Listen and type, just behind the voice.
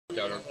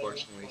out,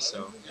 unfortunately,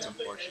 so it's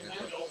unfortunate.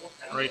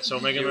 Right, so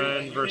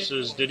Megaman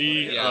versus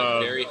Diddy. Yeah,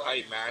 very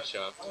hype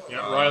matchup.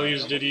 Yeah,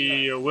 Riley's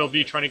Diddy will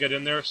be trying to get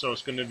in there, so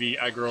it's going to be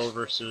aggro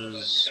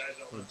versus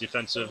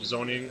defensive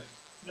zoning.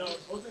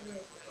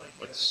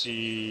 Let's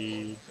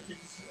see.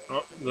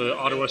 Oh, the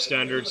Ottawa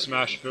Standard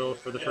smash bill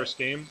for the first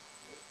game.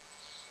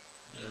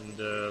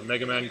 And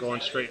Mega Man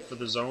going straight for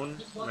the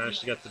zone. Managed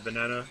to get the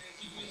banana.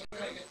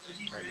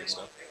 I messed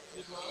up.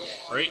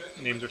 Right,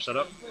 names are set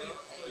up.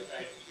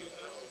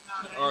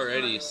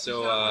 Alrighty,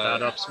 so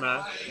Bad up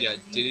smash. yeah,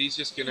 Diddy's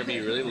just gonna be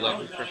really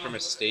looking for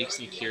mistakes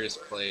in Kira's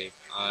play.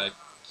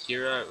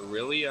 Kira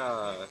really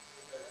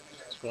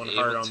It's going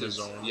hard able on to the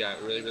zone.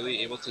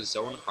 really able to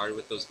zone hard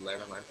with those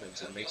lemon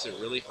lanterns. It makes it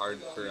really hard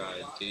for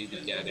Diddy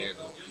to get in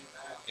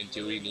and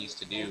do what he needs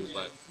to do.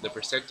 But the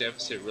percent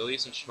deficit really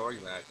isn't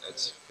showing that.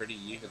 That's pretty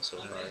even so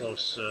far.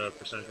 Close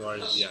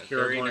percentage-wise. Yeah, Kira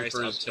very going nice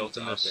for up his tilt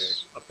to up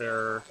infamous up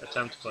air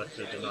attempt, but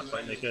did not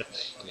quite make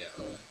it. Yeah.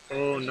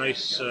 Oh,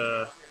 nice.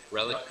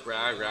 Relic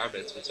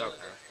Rabbits, what's up,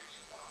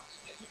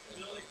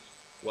 man?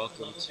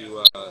 Welcome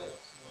to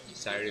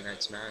Saturday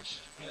Night Smash.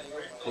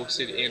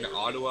 Hosted in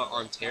Ottawa,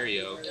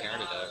 Ontario,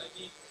 Canada.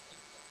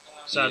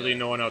 Sadly,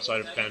 no one outside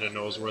of Canada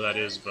knows where that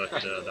is, but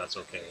that's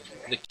okay.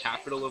 The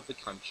capital of the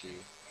country.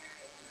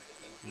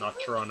 Not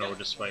Toronto,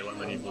 despite what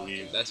many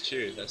believe. That's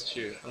true, that's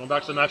true. Going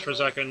back to the match for a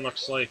second,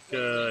 looks like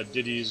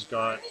Diddy's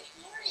got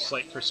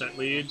slight percent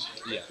lead.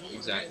 Yeah,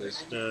 exactly.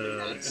 Just,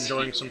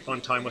 enjoying some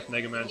fun time with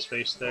Mega Man's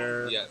face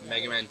there. Yeah,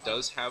 Mega Man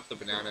does have the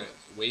banana.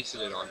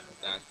 Wasted it on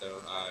that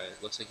though.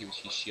 It looks like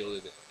he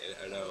shielded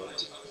it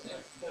out.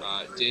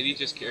 Diddy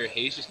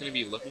Haze just gonna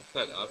be looking for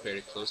that up air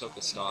to close out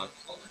the stock.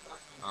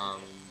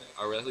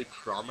 A really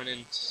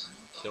prominent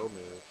kill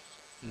move.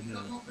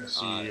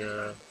 See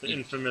the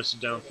infamous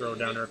down throw,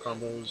 down air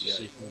combos.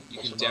 Yeah, you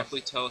can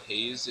definitely tell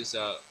Haze is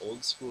a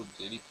old school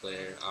Diddy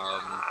player.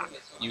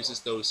 Uses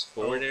those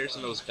forward airs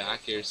and those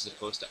back airs as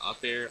opposed to up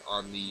air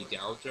on the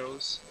down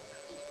throws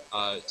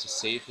to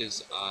save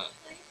his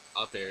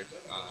up air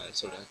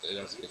so that it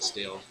doesn't get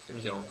stale for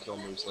kill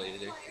moves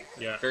later.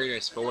 Yeah. Very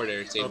nice forward air.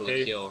 It's able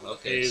to kill.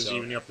 Okay, Haze so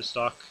evening up the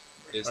stock.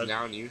 Is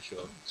now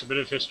neutral. It's a bit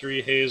of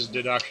history. Haze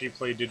did actually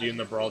play Diddy in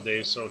the Brawl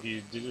days, so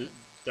he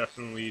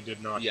definitely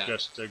did not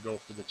just go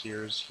for the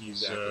tiers.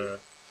 He's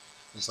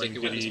playing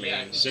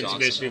Diddy since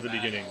basically the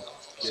beginning.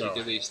 So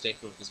Diddy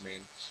sticking with his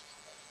main.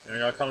 And I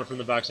got a comment from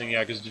the back saying,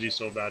 yeah, because Diddy's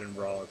so bad in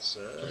Brawl. It's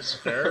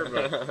fair,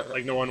 but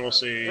like no one will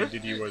say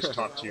Diddy was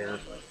top tier.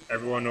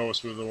 Everyone knows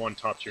who the one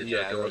top tier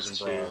character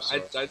was in Brawl.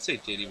 So. I'd say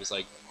Diddy was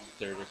like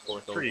third or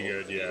fourth. Pretty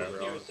good, yeah.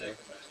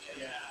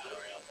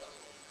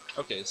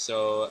 Okay,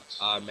 so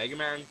Mega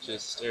Man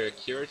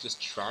Kira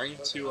just trying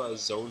to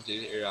zone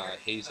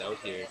Haze out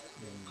here.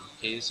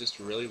 Haze just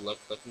really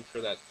looking for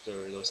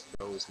those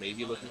throws,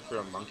 maybe looking for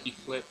a monkey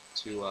flip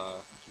to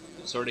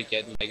sort of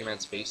get in Mega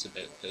Man's face a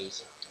bit,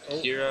 because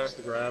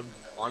Kira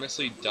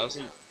honestly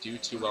doesn't do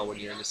too well when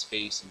you're in his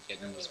face and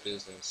getting in his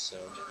business. So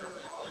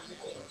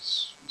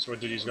that's what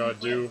Diddy's got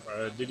to do.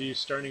 Diddy's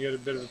starting to get a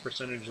bit of a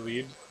percentage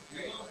lead.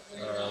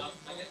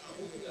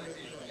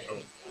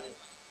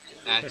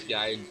 At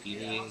guy and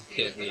beating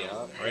hit me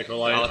up. Alright,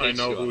 well I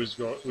know who's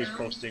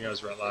posting as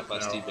Retlaf now.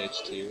 Busty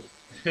bitch too.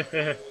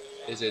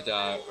 Is it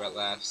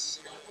Retlaf's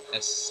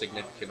S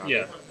significant other?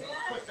 Yeah.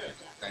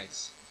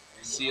 Nice.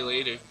 See you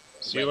later.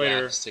 See you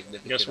later.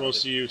 Guess we'll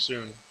see you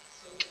soon.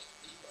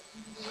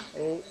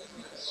 Oh.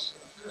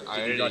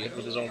 Diddy got hit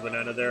with his own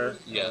banana there.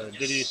 Yeah.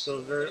 Diddy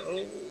still very.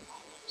 Oh.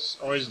 It's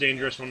always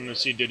dangerous when you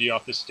see Diddy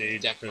off the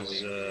stage.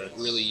 Definitely.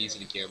 Really easy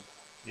to gimp.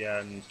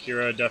 Yeah, and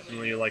Kira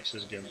definitely likes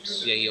his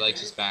gimps. Yeah, he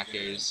likes his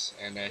backers,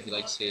 and he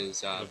likes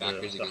his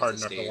backers the hard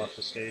knuckle off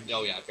the stage.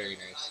 Oh yeah, very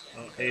nice.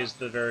 Oh, Haze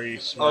the very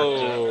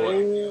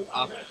smart.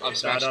 Up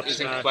smash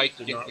isn't quite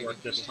did not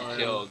work this time.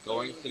 Kill.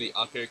 Going for the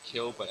up air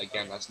kill, but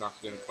again, that's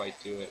not going to quite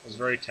do it. It was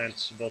very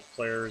tense. Both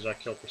players at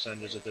kill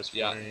percentages at this point.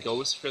 Yeah,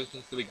 goes for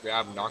the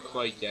grab, not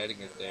quite getting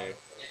it there.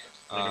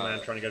 Mega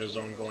Man trying to get his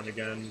zone going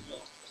again.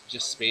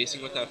 Just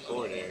spacing with that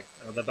forward air.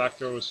 The back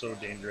throw is so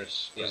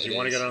dangerous because you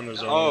want to get on the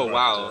zone. Oh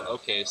wow!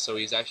 Okay, so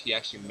he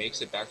actually makes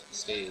it back to the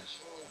stage.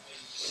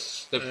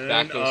 The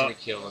back throw's gonna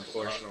kill,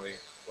 unfortunately.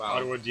 Wow.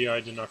 Ottawa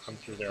DI did not come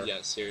through there.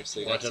 Yeah,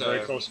 seriously. That's a very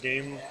close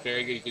game.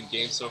 Very good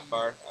game so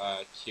far.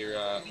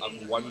 Kira up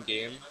one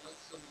game.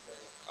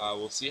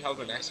 We'll see how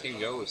the next game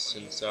goes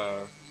since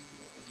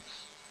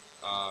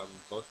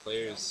both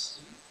players.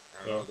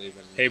 I don't know, they've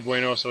been... Hey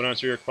Bueno, so to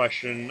answer your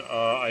question,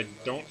 I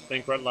don't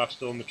think Retlaf's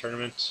still in the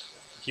tournament.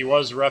 He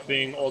was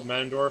repping Old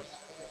Mandorf.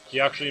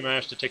 He actually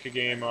managed to take a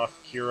game off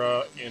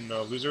Kira in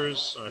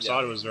losers. I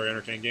saw it was a very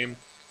entertaining game,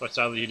 but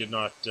sadly he did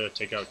not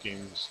take out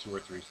games 2 or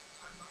 3.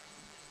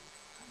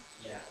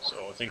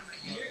 So I think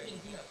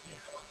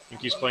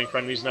he's playing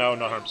friendlies now,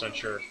 not 100%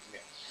 sure.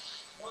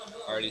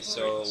 Alrighty,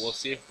 so we'll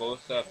see if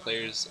both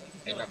players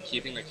end up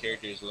keeping their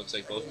characters. It looks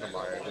like both of them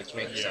are, which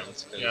makes Yeah.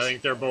 sense Yeah, I because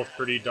think they're both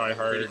pretty pretty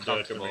diehard to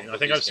comfortable me. I with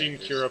think these I've seen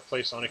characters. Kira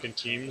play Sonic in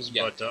teams,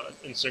 Yeah, but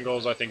in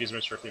singles, I think he's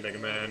been strictly Mega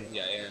Man.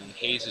 yeah, and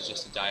Haze is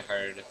just a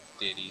diehard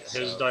Diddy. His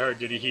So diehard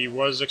Diddy, he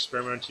was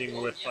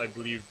experimenting with, I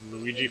believe,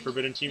 Luigi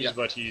Forbidden Teams, yeah,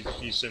 but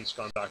he's since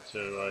gone back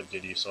to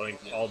Diddy. So I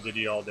think yeah. all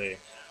Diddy all day.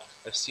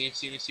 I've seen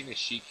a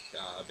Sheik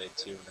a bit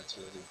too, and that's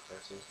really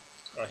impressive.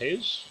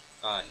 Haze?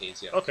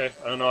 Haze, yeah. Okay,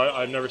 I don't know.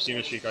 I've never seen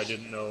a Sheik. I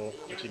didn't know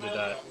that he did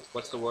that.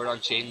 What's the word on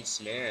Jaden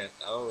Smith?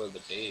 Oh, the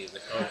babe.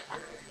 Oh.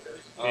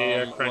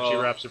 Hey, Crunchy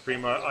Well, Rap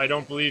Suprema. I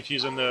don't believe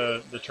he's in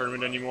the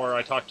tournament anymore.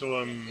 I talked to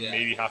him yeah,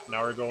 maybe half an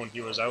hour ago and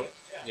he was out.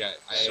 yeah.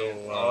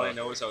 So, All I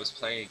know is I was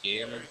playing a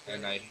game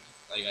and I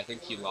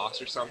think he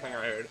lost or something.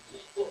 I heard,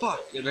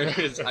 fuck, and then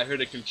I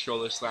heard a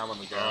controller slam on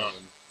the ground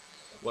and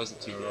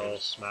wasn't too all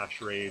good. Smash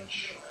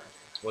Rage.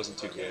 Wasn't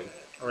too good.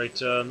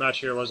 Alright, match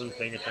here, wasn't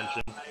paying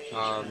attention.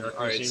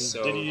 Alright,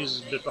 so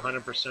Diddy's a bit behind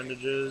in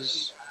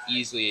percentages.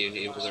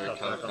 easily able to Got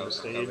recover, back on the cover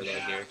stage.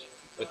 that here.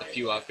 With a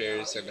few up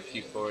airs and a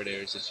few forward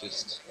airs, it's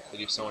just they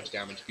do so much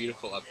damage.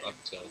 Beautiful up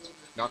tilt.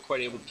 Not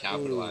quite able to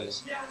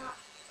capitalize.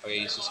 Okay,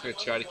 he's just gonna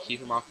try to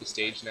keep him off the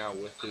stage now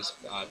with his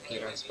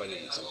peanuts, but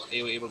he's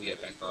able to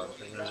get back on.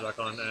 And he's back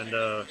on,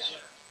 and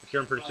here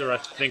in particular, I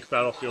think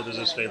Battlefield is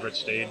his favorite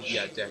stage.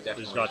 Yeah,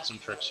 definitely. He's got some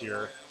tricks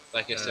here.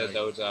 Like I said,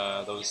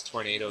 those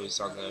tornadoes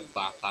on the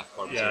flat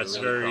platforms. Yeah, are it's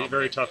really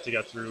very tough to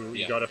get through.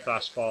 Yeah. You got to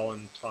fast fall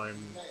and time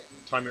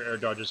your air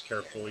dodges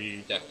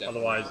carefully. Definitely.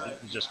 Otherwise,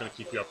 it's just going to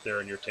keep you up there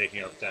and you're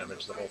taking out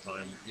damage the whole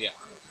time. Yeah.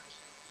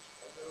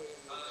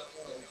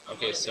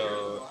 Okay,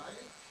 so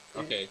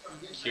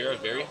Kira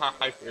very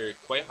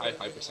quite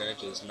high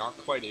percentages. Not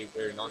quite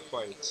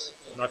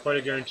Not quite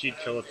a guaranteed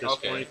kill at this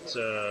point.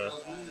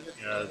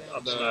 Yeah,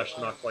 up smash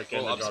not quite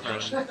getting the job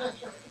done.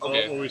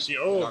 Okay. What we see?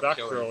 Not Back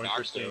killing, throw, back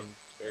interesting.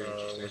 Very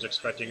interesting. Was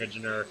expecting a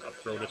generic up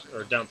throw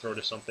or down throw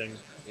to something.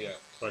 Yeah,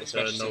 but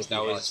especially no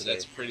since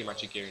that's pretty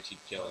much a guaranteed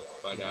kill.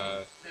 But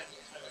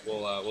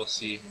we'll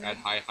see at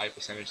high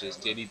percentages.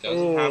 Diddy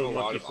doesn't have a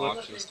lot of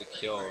options to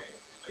kill.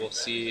 We'll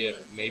see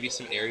if maybe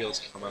some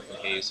aerials come up in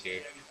Haze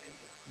here.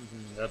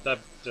 That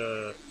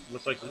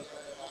looked like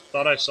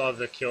thought I saw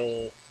the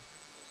kill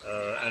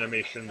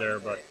animation there,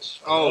 but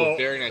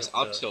very nice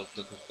up tilt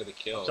for the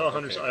kill.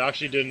 Okay. I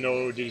actually didn't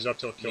know Diddy's up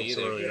tilt killed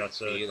so early. That's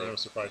kind of a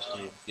surprise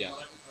to me. Yeah.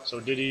 So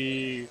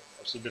Diddy,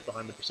 obviously a bit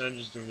behind the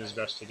percentages, doing his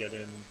best to get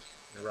in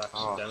and rack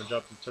some damage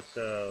up. He took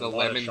a the lot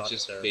lemon of shots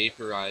just there.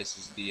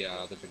 vaporizes the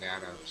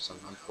banana, which is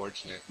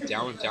unfortunate.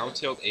 Down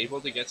tilt,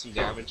 able to get some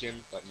damage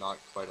in, but not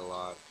quite a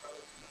lot.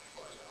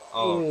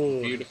 Oh,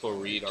 Ooh, beautiful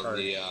read on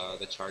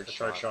the charge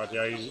shot.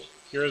 Yeah,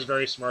 Kira's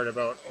very smart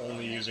about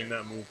only using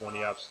that move when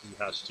he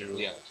absolutely has to.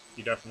 Yeah.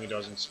 He definitely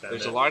doesn't spend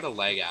There's it. a lot of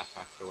lag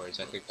afterwards.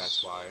 I think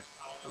that's why.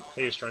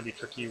 Haze trying to be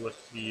tricky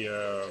with the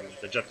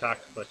jetpack,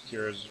 but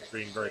Kira's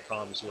being very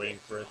calm, just waiting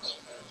for it.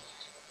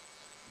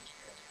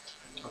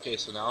 Okay,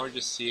 so now we're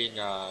just seeing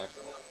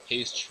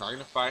Haze trying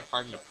to find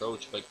an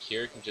approach, but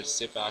Kira can just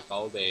sit back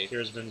all day.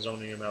 Kira's been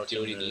zoning him out. Do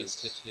what he needs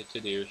to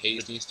do.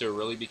 Haze needs to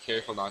really be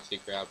careful not to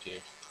get grabbed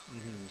here.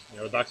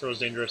 The back throw is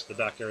dangerous. The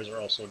back airs are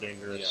also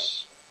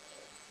dangerous. Yeah.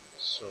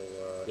 So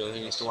really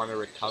needs to want to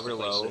recover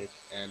low safe.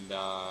 And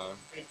the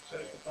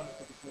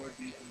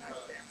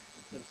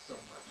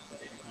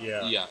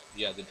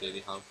Diddy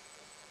hump.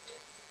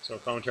 So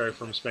commentary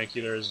from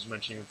Spanky there is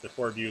mentioning that the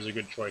forward view is a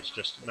good choice.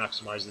 Just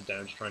maximize the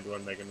damage trying to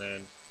run Mega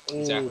Man.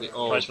 Exactly.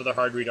 Tries for the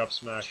hard read up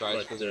smash.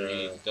 Tries for the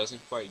read.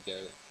 Doesn't quite get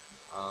it.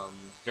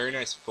 Very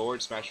nice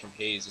forward smash from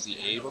Haze. Is he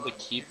able to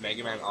keep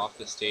Mega Man off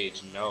the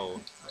stage?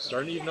 No.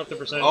 Starting to even up the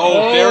percentage.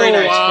 Oh, very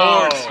nice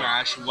forward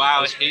smash.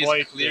 Wow,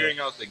 Haze clearing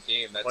out the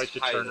game. That's quite the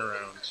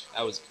turnaround.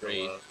 That was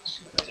great.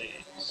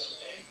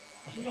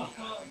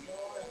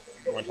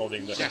 One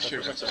holding the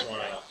sure.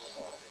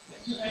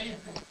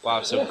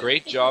 Wow, so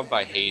great job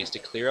by Haze to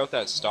clear out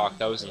that stock.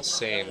 That was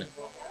insane.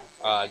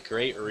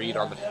 Great read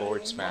on the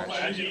forward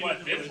smash.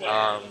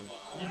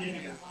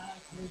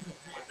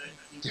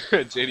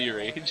 Diddy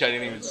rage? I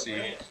didn't even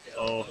see.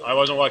 Oh, I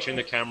wasn't watching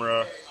the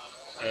camera.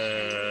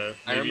 I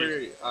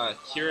remember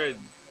Kira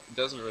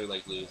doesn't really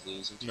like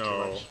losing too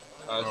much.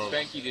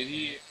 Spanky, did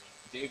he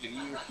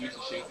refuse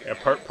to shake it?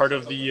 Yeah, part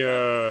of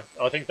the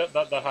I think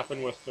that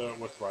happened with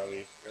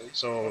Riley. Really?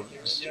 So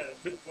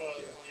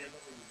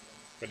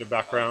bit of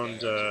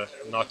background,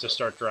 not to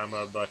start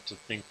drama, but to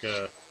think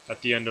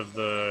at the end of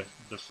the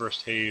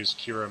first Haze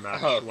Kira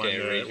match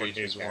when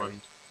Haze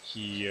won,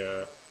 he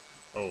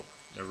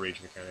the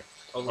rage mechanic.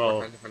 Oh,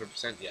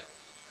 100%,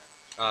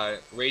 yeah.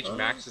 Rage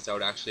maxes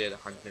out actually at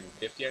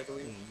 150, I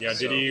believe. Yeah,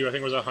 so. Diddy, I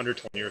think it was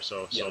 120 or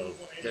so. Yeah,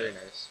 very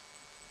nice.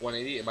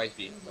 180, it might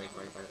be.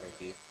 Might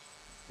be.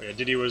 Yeah,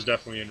 Diddy was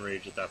definitely in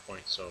rage at that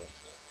point, so.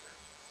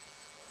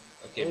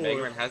 Okay,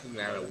 Megaman has a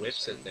banana,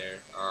 whips it there.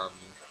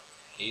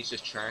 He's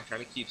just trying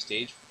to keep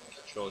stage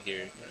control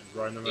here.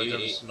 Riding the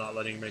momentum, not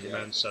letting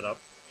Megaman set up.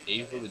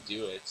 Able to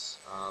do it.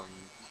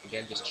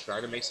 Again, just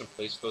trying to make some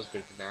plays with those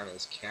big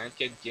bananas. Can't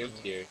get gimped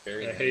here.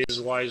 Very Haze nice.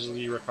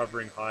 wisely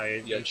recovering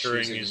high, Yeah,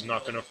 ensuring choosing he's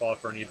not going to fall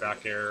for any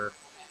back air or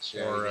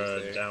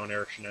shenanigans there. down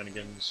air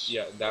shenanigans.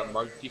 Yeah, that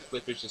monkey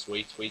flip is just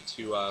way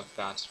too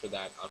fast for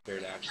that up air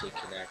to actually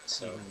connect.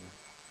 So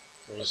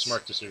It was a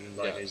smart decision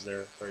by Haze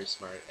there. very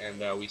smart.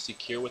 And we see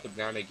Kier with the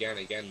banana again,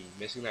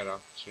 missing that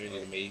opportunity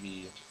to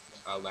maybe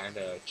land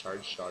a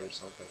charge shot or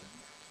something.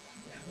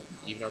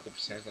 Even out the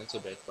percent a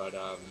bit, but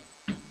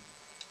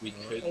we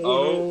could.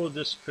 No,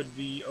 this could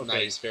be okay.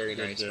 Nice, very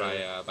Good,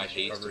 nice by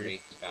Haze to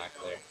make it back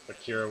there.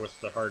 But Kira with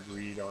the hard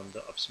read on the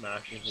up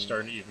smash,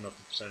 starting to even up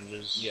the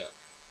percentages. Yeah,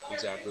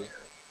 exactly.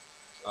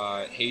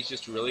 Haze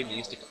just really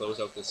needs to close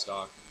out this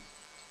stock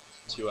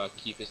to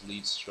keep his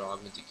lead strong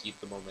and to keep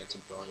the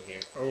momentum going here.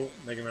 Oh,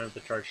 Megaman with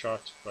the charge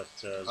shot, but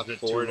a bit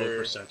forwarder, too low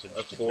percentage.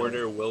 A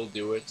forwarder will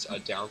do it. A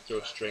down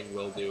throw string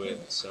will do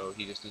it. So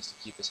he just needs to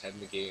keep his head in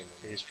the game.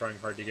 He's trying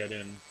hard to get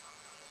in.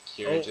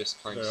 Kira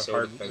just playing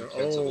so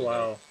defensively. Oh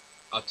wow!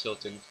 Up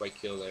tilt didn't quite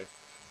kill there.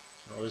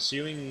 Well, the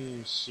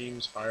ceiling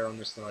seems higher on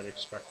this than I'd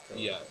expect. Though.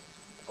 Yeah,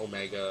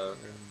 Omega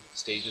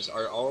stages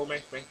are all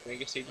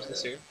Omega stages the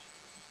same?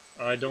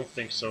 I don't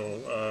think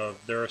so.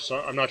 There are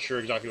some. I'm not sure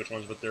exactly which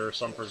ones, but there are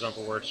some, for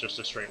example, where it's just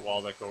a straight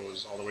wall that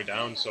goes all the way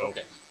down. So,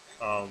 it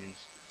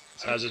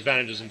has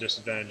advantages and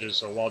disadvantages.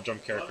 So, wall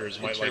jump characters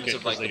might like it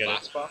because they get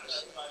it.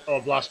 Box? Oh,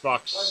 blast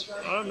box.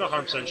 I'm not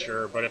 100%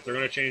 sure, but if they're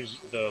going to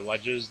change the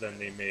ledges, then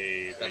they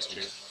may. That's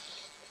true.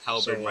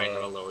 Halberd might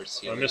have a lower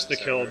ceiling. I missed the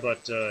kill,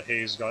 but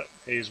Haze got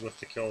Haze with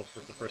the kill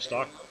with the first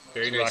stock.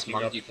 Very nice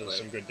monkey up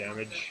some good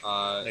damage.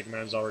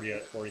 Megaman's already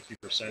at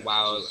 43%.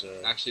 Wow,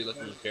 actually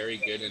looking very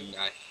good in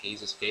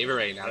Haze's favor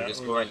right now.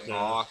 Just going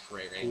off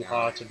right now.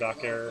 Hoo-Hah to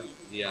back air.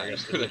 Yeah, I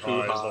guess the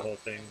Hoo-Hah is the whole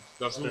thing.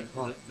 That's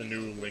the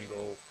new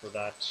lingo for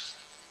that,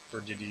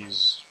 for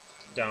Diddy's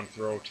down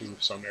throw to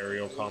some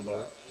aerial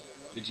combo.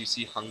 Did you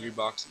see Hungry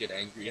Box get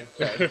angry?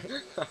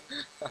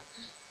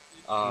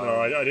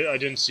 No, I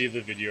didn't see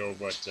the video,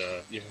 but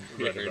you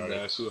read heard about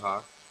the it.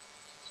 Hoo-Hah.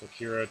 So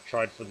Kira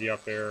tried for the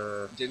up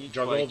air Didn't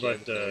juggle,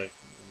 but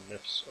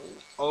miffs.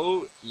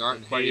 Oh,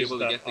 not quite able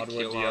to get the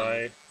kill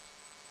on.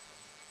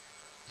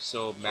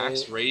 So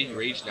Max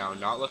Rage now,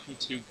 not looking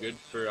too good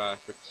for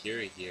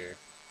Kira here.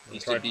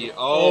 Needs to be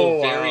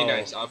very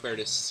nice up air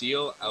to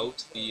seal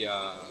out the.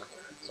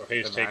 So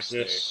Haze takes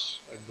this,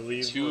 I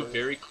believe. Two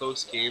very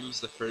close games,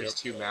 the first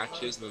two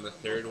matches, and then the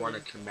third one a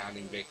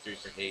commanding victory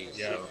for Haze.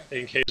 Yeah, so. I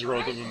think Haze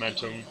rode the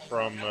momentum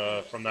from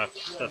that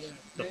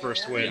the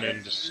first win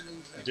and just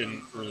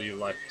didn't really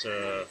let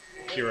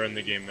Kira in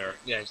the game there.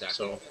 Yeah, exactly.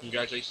 So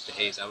congratulations to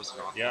Haze. That was an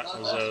awesome. Yeah, it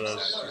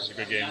was a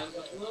good game.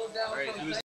 All right,